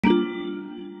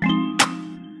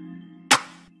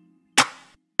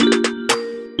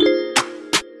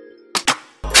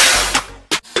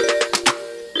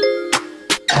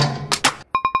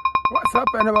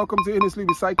What's up, and welcome to Industry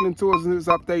Recycling Tours news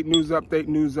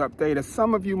update. As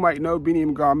some of you might know,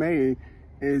 Biniam Girmay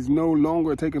is no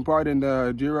longer taking part in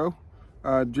the Giro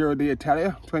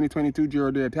d'Italia, 2022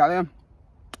 Giro d'Italia.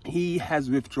 He has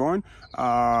withdrawn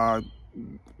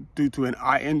due to an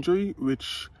eye injury,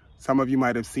 which some of you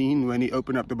might have seen when he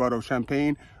opened up the bottle of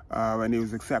champagne when he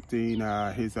was accepting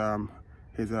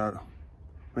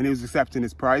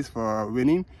his prize for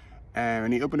winning. And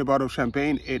when he opened the bottle of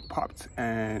champagne, it popped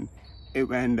and it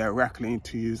went directly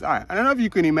into his eye. I don't know if you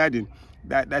can imagine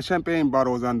that champagne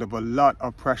bottle was under a lot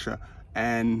of pressure,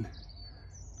 and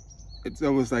it's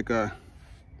almost like a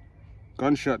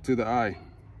gunshot to the eye.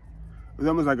 It was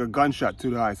almost like a gunshot to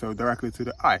the eye, so directly to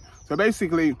the eye. So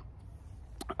basically,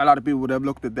 a lot of people would have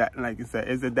looked at that and like you said,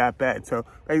 is it that bad? So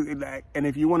basically, and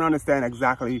if you want to understand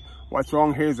exactly what's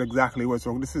wrong, here's exactly what's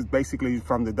wrong. This is basically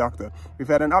from the doctor. We've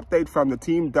had an update from the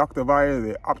team doctor via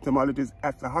the ophthalmologist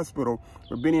at the hospital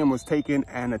where Biniam was taken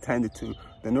and attended to.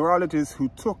 The neurologist who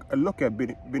took a look at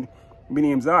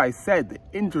Biniam's eye said the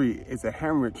injury is a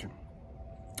hemorrhage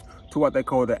to what they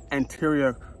call the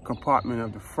anterior compartment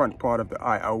of the front part of the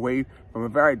eye, away from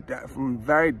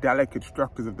very delicate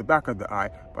structures of the back of the eye,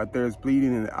 but there's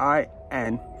bleeding in the eye,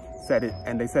 and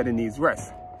they said it needs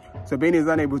rest. So Biniam is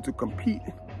unable to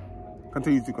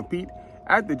continues to compete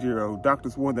at the Giro.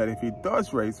 Doctors warn that if he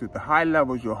does race with the high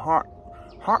levels your heart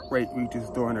rate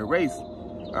reaches during a race,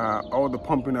 all the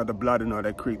pumping of the blood and all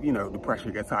that creep, the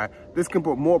pressure gets high. This can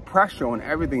put more pressure on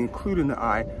everything, including the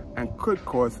eye, and could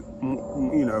cause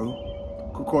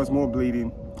more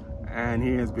bleeding, and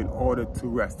he has been ordered to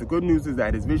rest. The good news is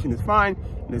that his vision is fine,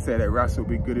 and they say that rest will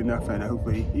be good enough, and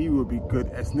hopefully he will be good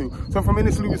as new. So from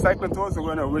Industry Recycling Tours, we're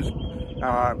going to wish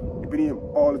Biniam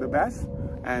all of the best,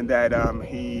 and that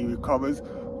he recovers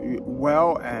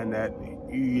well, and that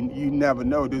you never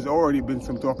know. There's already been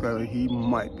some talk that he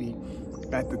might be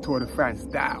at the Tour de France.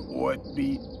 That would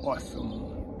be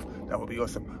awesome. That would be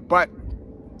awesome. But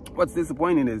what's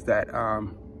disappointing is that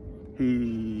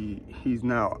he's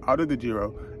now out of the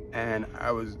Giro, and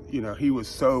he was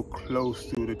so close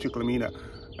to the Ciclamina,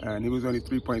 and he was only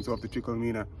 3 points off the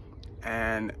Ciclamina,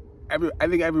 and I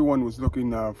think everyone was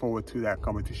looking forward to that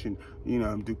competition,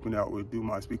 duping out with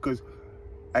Dumas, because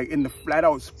like in the flat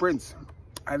out sprints,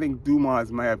 I think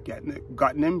Dumas might have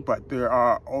gotten him, but there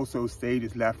are also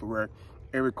stages left where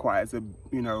it requires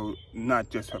not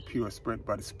just a pure sprint,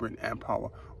 but a sprint and power,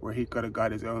 where he could have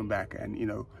got his own back, and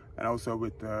and also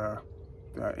with the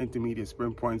intermediate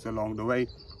sprint points along the way,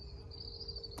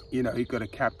 he could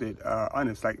have kept it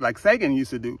honest, like Sagan used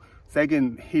to do.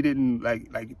 Sagan, he didn't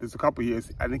like there's a couple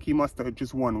years, I think he must have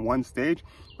just won one stage,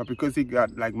 but because he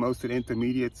got like most of the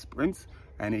intermediate sprints,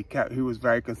 and he was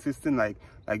very consistent, like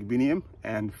Biniam,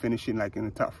 and finishing like in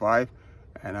the top 5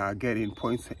 and getting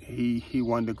points, he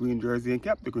won the green jersey and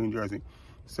kept the green jersey.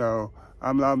 So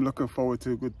I'm looking forward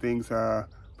to good things for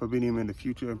Biniam in the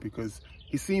future, because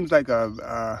he seems like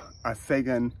a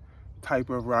Sagan type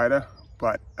of rider,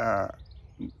 but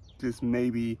just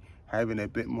maybe having a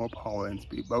bit more power and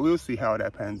speed, but we'll see how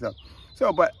that pans out.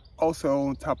 So, but also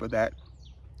on top of that,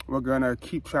 we're gonna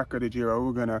keep track of the Giro.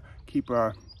 We're gonna keep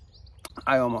our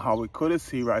eye on Mohamed Kudus.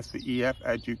 He rides for EF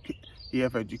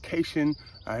Education.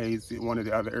 He's one of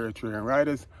the other Eritrean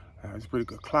riders. He's a pretty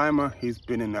good climber. He's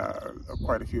been in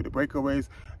quite a few of the breakaways.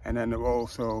 And then we're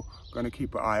also going to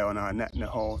keep an eye on Net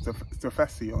Nahal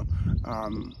Stefession.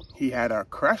 He had a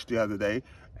crash the other day,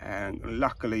 and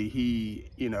luckily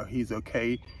he's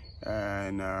okay,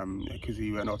 and because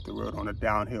he went off the road on a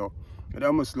downhill. It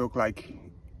almost looked like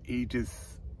he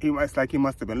must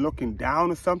have been looking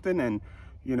down or something, and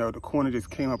the corner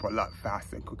just came up a lot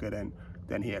faster and quicker than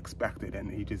he expected, and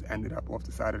he just ended up off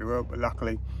the side of the road. But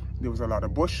luckily there was a lot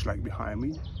of bush like behind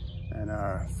me, and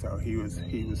so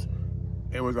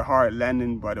it was a hard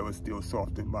landing, but it was still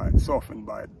softened by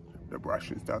the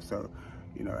brush and stuff. So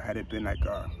had it been like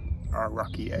a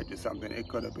rocky edge or something, it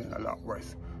could have been a lot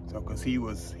worse. So because he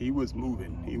was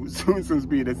moving, he was doing some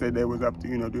speed. They said they was up to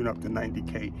doing up to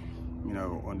 90k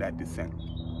on that descent.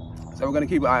 So we're gonna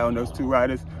keep an eye on those two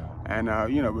riders, and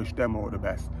wish them all the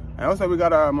best. And also we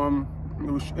got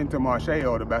wish Intermarché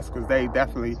all the best, because they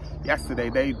definitely yesterday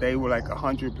they were like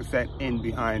 100% in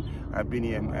behind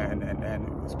Biniam, and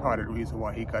it was part of the reason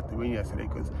why he got the win yesterday,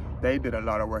 because they did a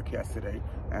lot of work yesterday,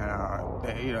 and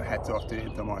hats off to the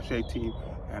Intermarché team,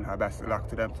 and best of luck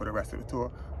to them for the rest of the tour.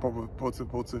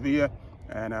 Sevilla,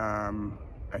 and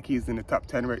like he's in the top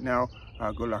 10 right now.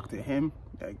 Good luck to him.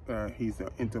 He's an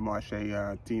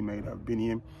Intermarché teammate of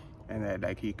Biniam, and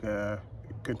like he could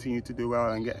continue to do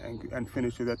well and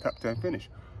finish with a top 10 finish.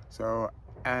 So,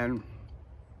 and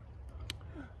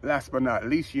last but not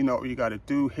least, what you got to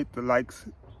do, hit the likes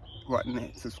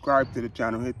button, subscribe to the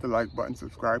channel, hit the like button,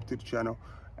 subscribe to the channel,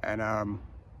 and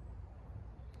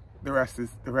the rest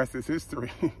is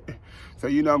history. So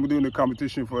you know I'm doing the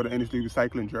competition for the industry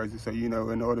recycling jersey. So you know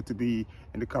in order to be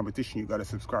in the competition, you got to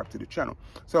subscribe to the channel.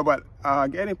 So but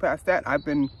getting past that, I've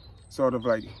been sort of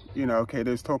like, you know, okay,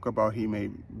 there's talk about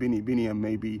Biniam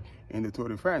may be in the Tour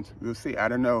de France. We'll see. I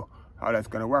don't know how that's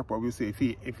gonna work, but we'll see. If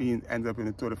he ends up in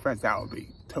the Tour de France, that would be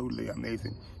totally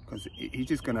amazing, because he's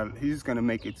just gonna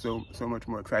make it so much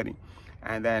more exciting.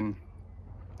 And then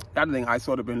the other thing, I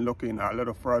sort of been looking a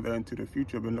little further into the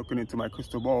future. I've been looking into my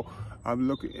crystal ball. I'm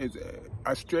looking at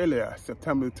Australia,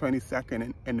 September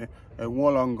 22nd in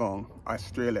Wollongong,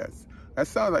 Australia. That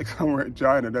sounds like somewhere in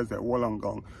China, does that,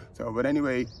 Wollongong. So, but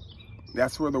anyway,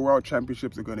 that's where the World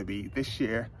Championships are going to be this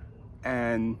year.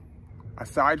 And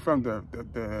aside from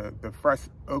the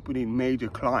first opening major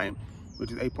climb,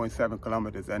 which is 8.7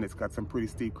 kilometers, and it's got some pretty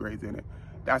steep grades in it,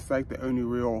 that's like the only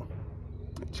real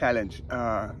challenge.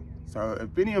 So if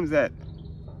Biniam's at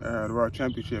the World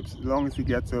Championships, as long as he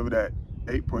gets over that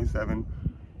 8.7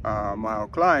 mile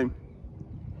climb,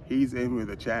 he's in with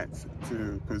a chance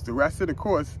to, because the rest of the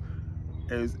course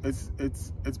is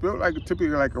it's built like typically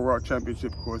like a World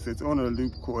Championship course. It's on a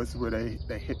loop course where they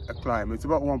hit a climb. It's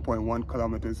about 1.1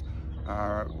 kilometers.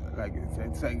 Like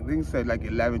it's like, I think it's like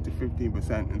 11 to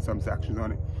 15% in some sections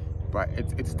on it, but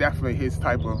it's definitely his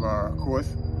type of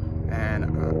course, and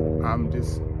I'm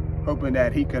just hoping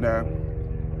that he could,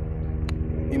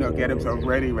 you know, get himself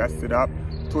ready, rested up.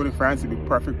 Tour de France would be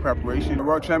perfect preparation. The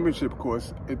World Championship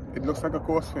course, it looks like a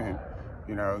course for him.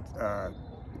 You know,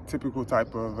 typical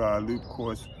type of loop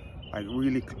course, like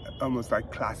really almost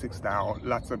like classic style.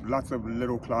 Lots of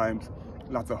little climbs,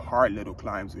 lots of hard little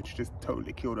climbs, which just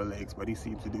totally kill the legs. But he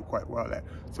seems to do quite well at.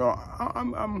 So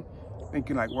I'm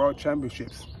thinking like World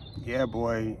Championships. Yeah,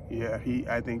 boy. Yeah,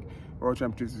 I think World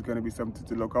Championships is going to be something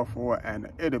to look out for, and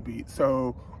it'll be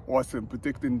so awesome.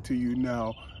 Predicting to you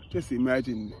now, just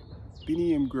imagine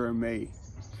Biniam Girmay,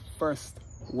 first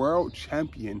world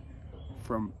champion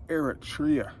from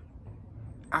Eritrea,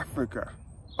 Africa.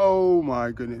 Oh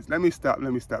my goodness. Let me stop.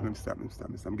 I'm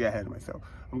getting ahead of myself.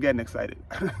 I'm getting excited.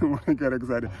 I want to get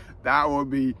excited. That would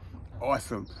be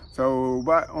awesome. So,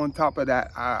 but on top of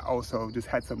that, I also just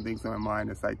had some things in my mind.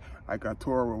 It's like I got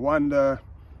Tour Rwanda.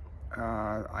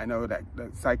 I know that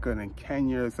cycling in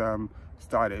Kenya is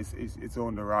started. It's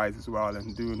on the rise as well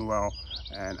and doing well.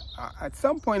 And at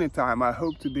some point in time, I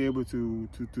hope to be able to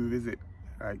visit,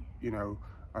 like, you know,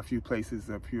 a few places,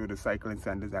 a few of the cycling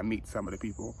centers, and meet some of the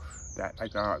people that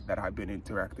that I've been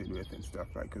interacting with and stuff,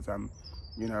 like, because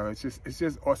you know, it's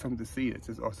just awesome to see. It's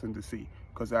just awesome to see,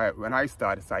 because when I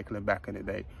started cycling back in the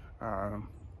day,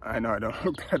 I know I don't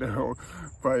look that old,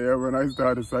 but yeah, when I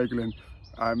started cycling,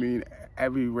 I mean,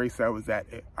 every race I was at,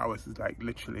 I was like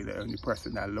literally the only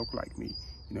person that looked like me.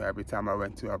 You know, every time I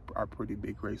went to a pretty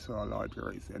big race or a larger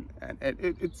race, and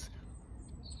it's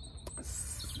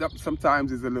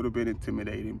sometimes it's a little bit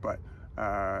intimidating, but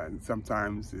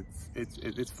sometimes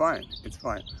it's fine. It's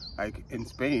fine. Like in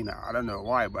Spain, I don't know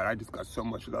why, but I just got so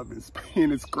much love in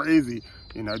Spain. It's crazy,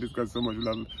 you know. I just got so much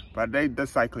love. But they're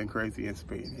cycling crazy in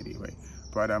Spain anyway.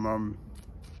 But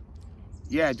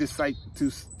yeah, just like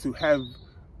to have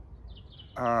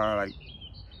like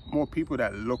more people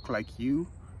that look like you,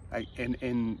 like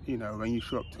in you know, when you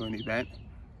show up to an event,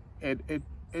 it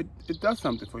does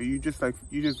something for you. You just like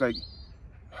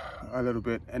a little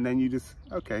bit, and then you just,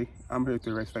 okay, I'm here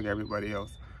to race like everybody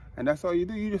else, and that's all you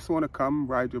do. You just want to come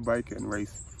ride your bike and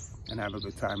race and have a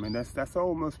good time, and that's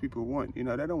all most people want. You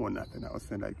know, they don't want nothing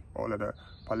else, and like all of the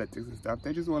politics and stuff.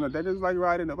 They just like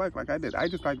riding the bike like I did. I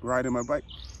just like riding my bike,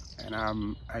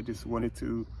 and I just wanted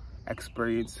to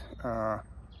experience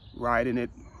riding it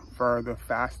further,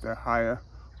 faster, higher,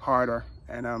 harder,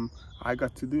 and I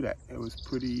got to do that. It was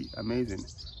pretty amazing.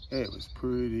 It was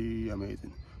pretty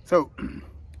amazing. So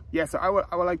yeah, so I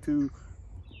would like to,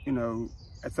 you know,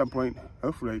 at some point,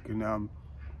 hopefully I can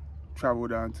travel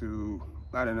down to,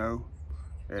 I don't know,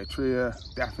 Eritrea.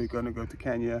 Definitely going to go to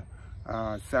Kenya.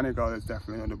 Senegal is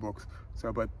definitely on the books.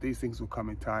 So, but these things will come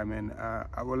in time, and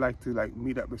I would like to like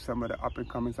meet up with some of the up and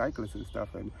coming cyclists and stuff,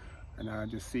 and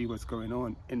just see what's going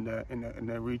on in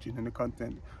the region, in the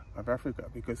continent of Africa,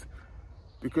 because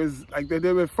like they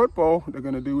did with football, they're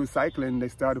gonna do with cycling. They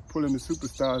started pulling the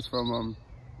superstars from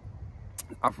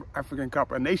African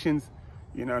Cup of Nations.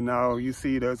 You know, now you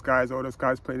see all those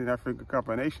guys playing in African Cup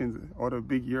of Nations, all the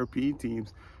big European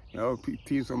teams, you know,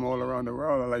 teams from all around the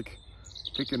world are like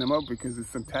picking them up because there's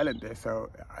some talent there. So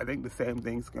I think the same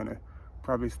thing's gonna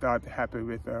probably start to happen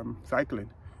with cycling.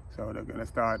 So they're gonna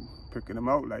start picking them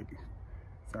out, like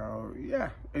So yeah,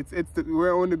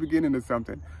 we're on the beginning of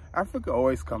something. Africa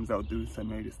always comes out doing some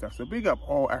major stuff. So big up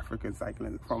all African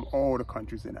cyclists from all the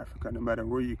countries in Africa, no matter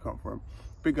where you come from.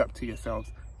 Big up to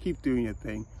yourselves. Keep doing your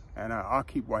thing, and I'll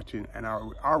keep watching, and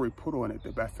I'll report on it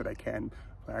the best that I can.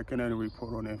 But I can only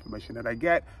report on the information that I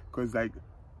get, because like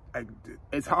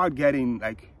it's hard getting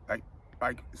like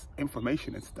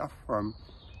information and stuff from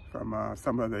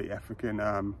some of the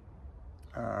African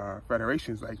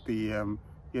federations, like the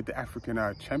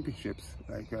African championships,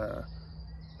 like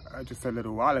just a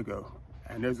little while ago.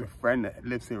 And there's a friend that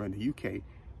lives here in the UK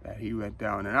that he went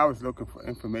down, and I was looking for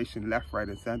information left, right,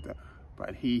 and center,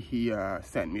 but he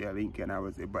sent me a link, and I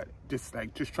was there. But just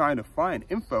trying to find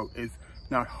info is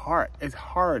not hard. It's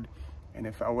hard. And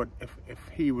if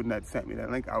he would not sent me that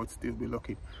link, I would still be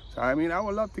looking. So I mean, I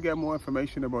would love to get more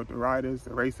information about the riders,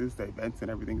 the races, the events,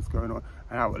 and everything that's going on,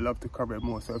 and I would love to cover it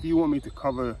more. So if you want me to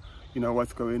cover, you know,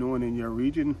 what's going on in your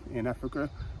region in Africa,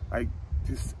 like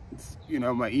just, you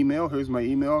know, my email, here's my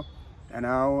email, and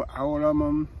I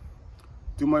will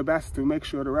do my best to make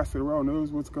sure the rest of the world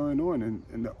knows what's going on,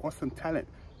 and the awesome talent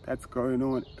that's going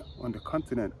on the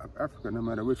continent of Africa, no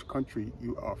matter which country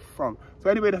you are from. So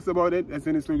anyway, that's about it. That's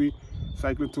Innisfree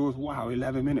Cycling Tours. Wow,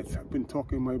 11 minutes. I've been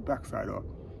talking my backside off.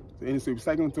 So Innisfree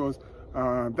Cycling Tours,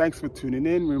 thanks for tuning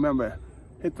in. Remember,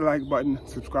 hit the like button,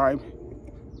 subscribe.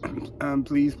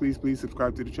 Please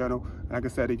subscribe to the channel. Like I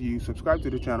said, if you subscribe to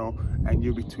the channel and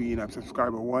you're between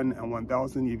subscriber 1 and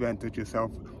 1,000, you've entered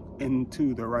yourself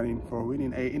into the running for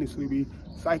winning a Innisfree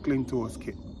Cycling Tours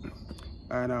kit.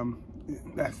 And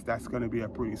that's going to be a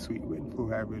pretty sweet win for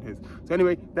whoever it is. So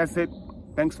anyway, that's it.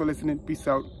 Thanks for listening. Peace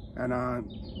out, and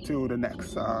till the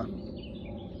next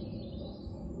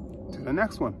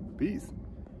one. Peace.